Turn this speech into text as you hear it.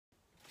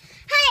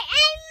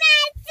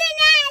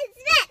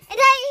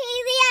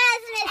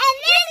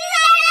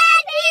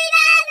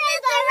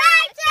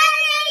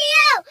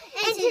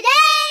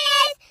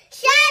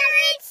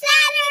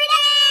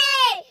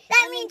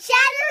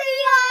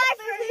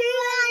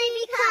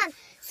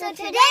So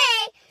today,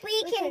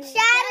 we can shatter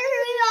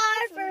who you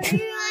are for who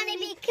you want to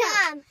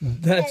become.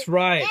 That's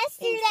right.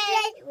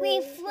 Yesterday,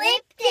 we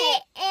flipped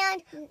it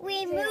and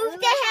we moved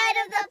ahead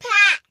of the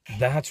pack.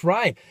 That's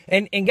right.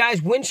 And guys,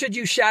 when should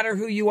you shatter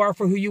who you are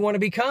for who you want to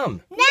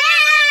become? Now!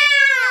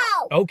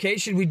 Okay,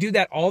 should we do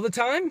that all the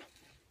time?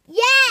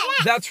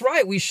 Yes! That's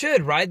right, we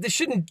should, right?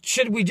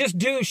 Should we just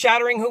do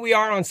shattering who we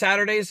are on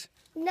Saturdays?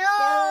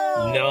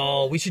 No.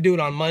 No, we should do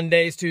it on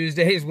Mondays,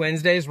 Tuesdays,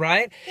 Wednesdays,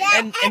 right? Yeah,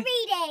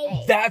 every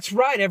day. That's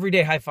right, every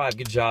day. High five,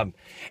 good job.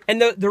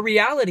 And the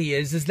reality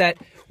is that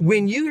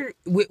when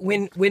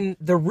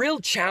the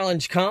real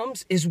challenge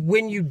comes is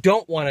when you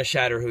don't want to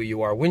shatter who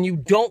you are, when you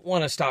don't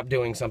want to stop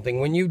doing something,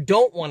 when you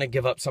don't want to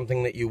give up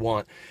something that you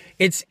want.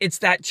 It's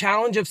that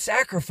challenge of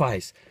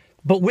sacrifice.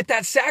 But with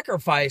that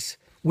sacrifice,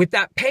 with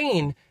that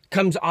pain,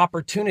 comes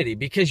opportunity,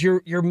 because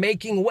you're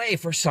making way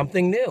for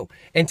something new.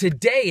 And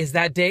today is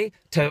that day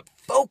to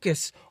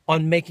focus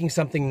on making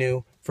something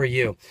new for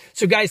you.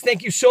 So guys,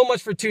 thank you so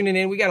much for tuning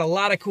in. We got a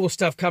lot of cool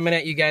stuff coming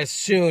at you guys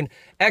soon.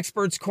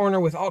 Experts Corner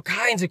with all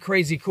kinds of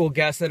crazy cool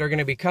guests that are going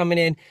to be coming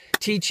in,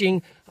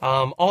 teaching.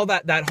 All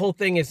that whole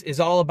thing is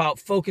all about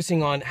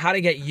focusing on how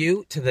to get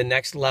you to the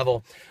next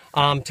level.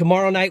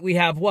 Tomorrow night we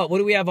have what? What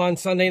do we have on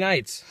Sunday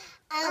nights?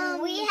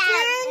 We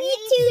have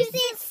Tuesday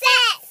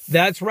sets.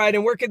 That's right.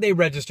 And where can they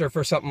register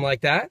for something like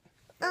that?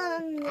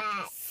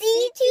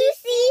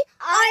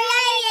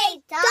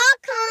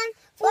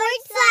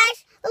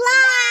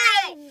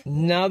 C2CRIA.com/live.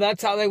 No,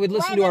 that's how they would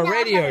listen to our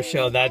radio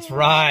show. That's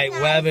right,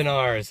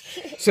 webinars.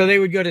 So they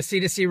would go to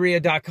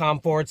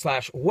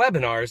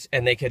c2cria.com/webinars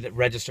and they could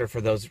register for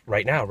those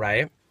right now,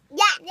 right?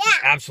 Yeah.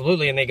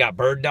 Absolutely, and they got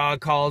bird dog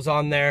calls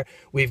on there.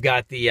 We've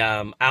got the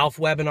ALF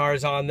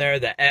webinars on there.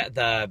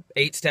 The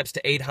 8 steps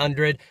to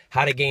 800,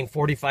 how to gain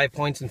 45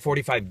 points in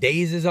 45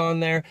 days is on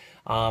there.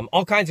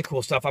 All kinds of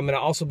cool stuff. I'm going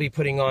to also be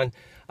putting on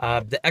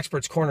the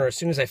Experts Corner as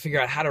soon as I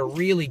figure out how to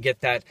really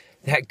get that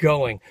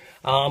going.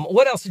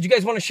 What else? Did you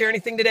guys want to share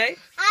anything today?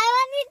 I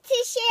wanted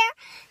to share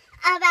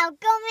about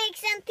go make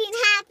something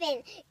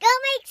happen. Go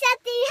make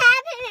something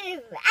happen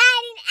and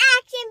adding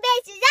action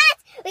bases.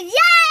 That's with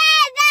your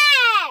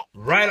effort.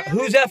 Right.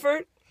 Whose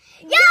effort?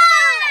 Yours.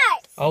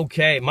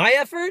 Okay. My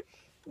effort?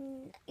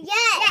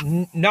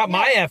 Yes. Not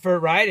my effort,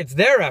 right? It's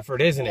their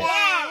effort, isn't it?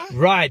 Yeah.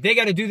 Right. They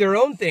got to do their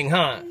own thing,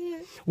 huh?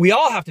 We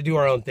all have to do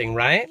our own thing,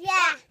 right?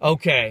 Yeah.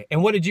 Okay.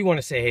 And what did you want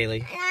to say, Haley?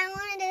 And I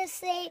wanted to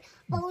say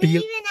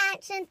believe in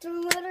action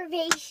through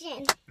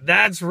motivation.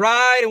 That's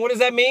right. And what does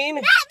that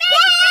mean?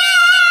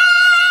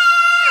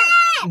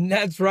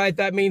 That's right.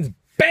 That means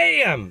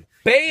bam.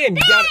 Bam.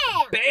 You got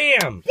it.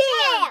 Bam.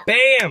 Bam.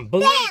 Bam.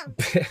 Believe.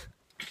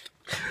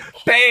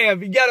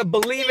 Bam. You got to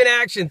believe in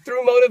action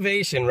through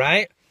motivation,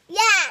 right? Yeah.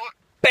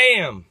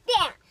 Bam.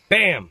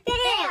 Bam.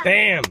 Bam.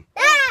 Bam.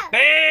 Bam.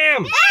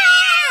 Bam.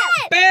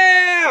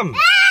 Bam.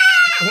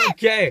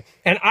 Okay.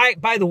 And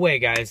by the way,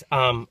 guys,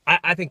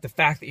 I think the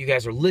fact that you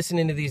guys are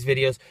listening to these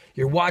videos,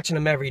 you're watching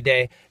them every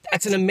day,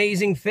 that's an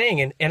amazing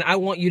thing. And I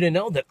want you to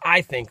know that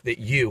I think that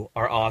you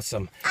are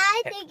awesome.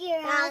 I think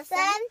you're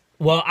awesome.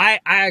 Well, I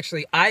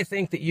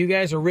think that you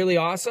guys are really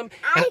awesome.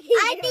 I think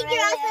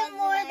you're awesome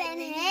more than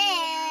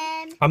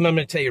him. I'm going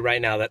to tell you right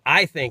now that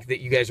I think that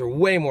you guys are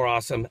way more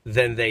awesome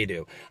than they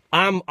do.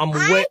 I think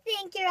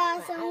you're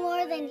awesome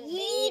more than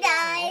he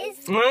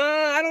does.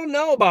 I don't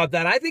know about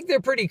that. I think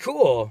they're pretty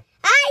cool.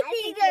 I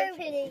think they're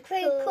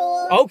pretty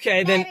cool.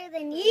 Okay, then. Better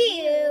than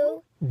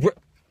you.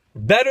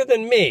 Better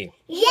than me?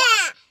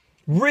 Yeah.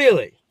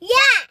 Really?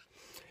 Yeah.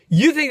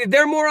 You think that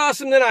they're more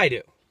awesome than I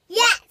do?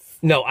 Yes.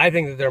 No, I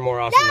think that they're more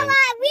awesome than... That's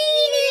what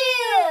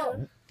we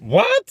do.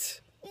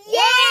 What?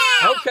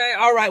 Yeah. Okay,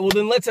 all right. Well,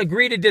 then let's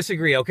agree to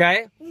disagree,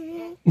 okay?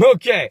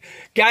 Okay.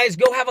 Guys,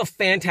 go have a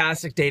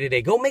fantastic day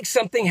today. Go make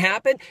something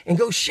happen and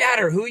go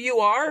shatter who you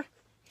are.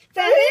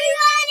 For who you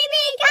want to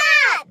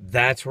become.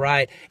 That's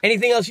right.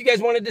 Anything else you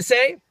guys wanted to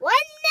say?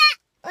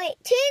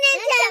 Tune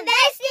into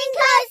Investing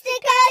Coast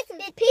to Coast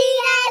with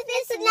Pete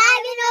Asmus and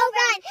Ivan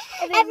O'Brien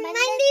every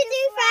Monday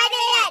through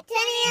Friday at 10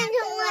 a.m.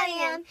 to 1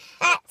 a.m.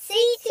 at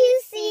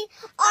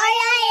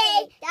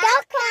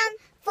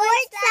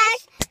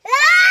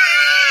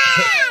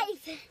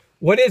c2cria.com/live.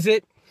 What is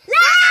it?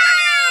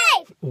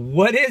 Live!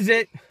 What is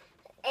it?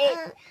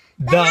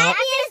 The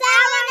happiest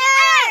hour on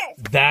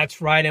earth.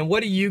 That's right. And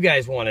what do you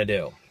guys want to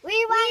do?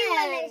 We want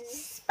to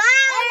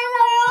inspire the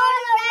world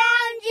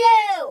around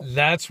you.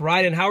 That's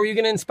right. And how are you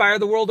going to inspire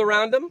the world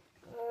around them?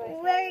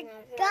 We're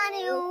going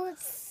to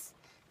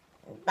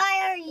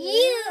inspire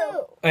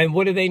you. And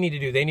what do they need to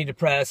do? They need to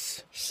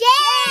press share.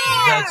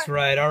 That's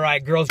right. All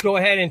right, girls, go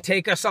ahead and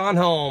take us on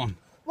home.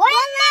 One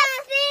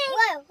last thing.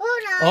 Whoa,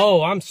 hold on.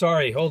 Oh, I'm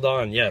sorry. Hold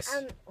on. Yes.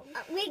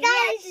 We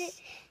got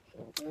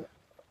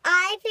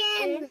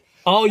Ivan.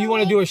 Oh, you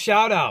want to do a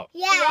shout out?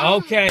 Yeah.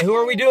 Okay. Who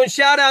are we doing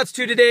shout outs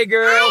to today,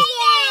 girls?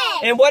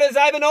 Ivan. And what does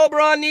Ivan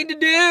O'Brien need to do?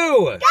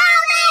 Go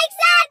make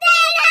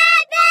something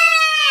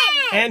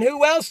happen. And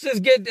who else does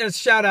get a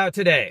shout out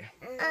today?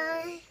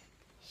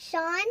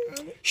 Sean.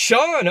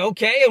 Sean.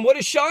 Okay. And what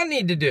does Sean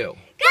need to do? Go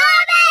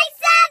make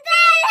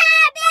something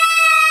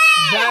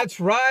happen. That's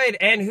right.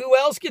 And who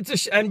else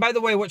gets a... And by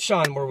the way, what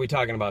Sean were we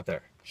talking about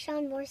there?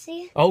 Sean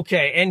Morrissey.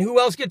 Okay. And who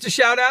else gets a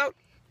shout out?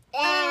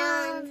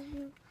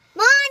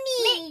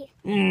 Mommy.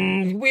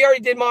 We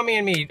already did Mommy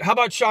and Me. How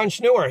about Sean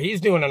Schnewer?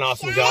 He's doing an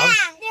awesome job.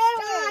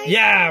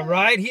 Yeah,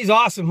 right? He's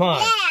awesome,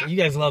 huh? Yeah. You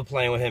guys love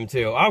playing with him,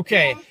 too.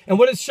 Okay. Yeah. And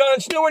what does Sean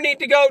Schnewer need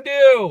to go do?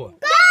 Go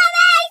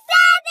make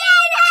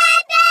something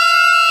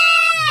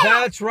happen!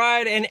 That's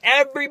right. And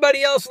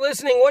everybody else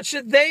listening, what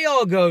should they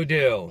all go do?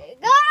 Go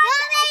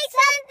make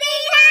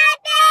something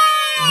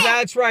happen!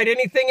 That's right.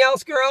 Anything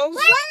else, girls?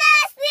 One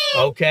last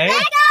thing. Okay. Let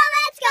go,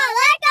 let's go,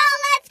 let go,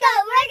 let's go.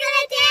 We're going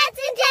to dance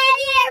and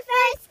teddy bear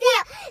first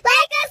deal.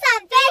 Like us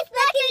on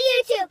Facebook and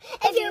YouTube.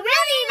 If you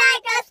really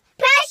like us,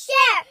 press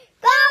share.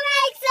 Go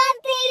make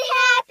something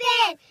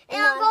happen. And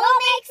on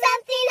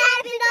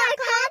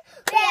GoMakeSomethingHappen.com,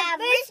 we have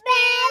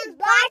wristbands,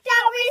 blacked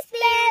out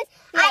wristbands.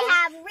 I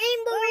have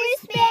rainbow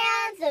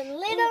wristbands and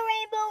little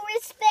rainbow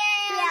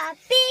wristbands. We have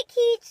big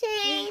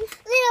keychains,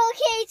 little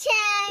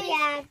keychains. We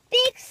have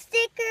big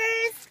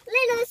stickers,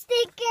 little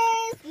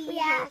stickers.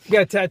 You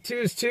got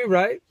tattoos too,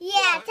 right?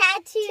 Yeah,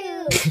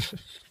 tattoos.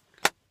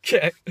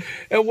 Okay.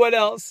 And what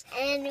else?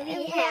 And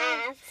we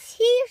have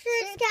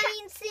t-shirts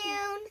coming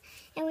soon.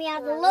 And we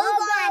have the logo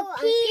on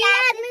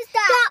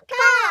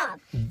PeteAsmus.com.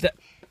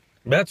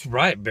 That's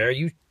right, Bear.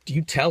 You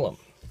tell them.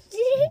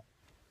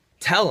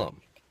 Tell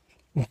them.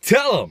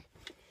 Tell them.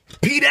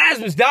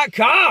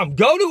 PeteAsmus.com.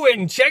 Go to it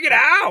and check it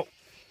out.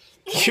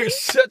 You're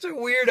such a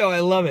weirdo.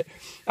 I love it.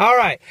 All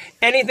right.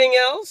 Anything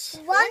else?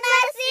 One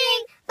last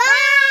thing. Bye.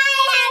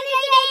 Have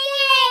a great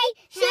day.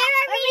 Share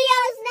our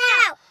videos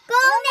now. Go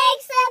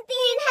make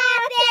something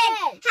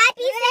happen.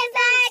 Happy St.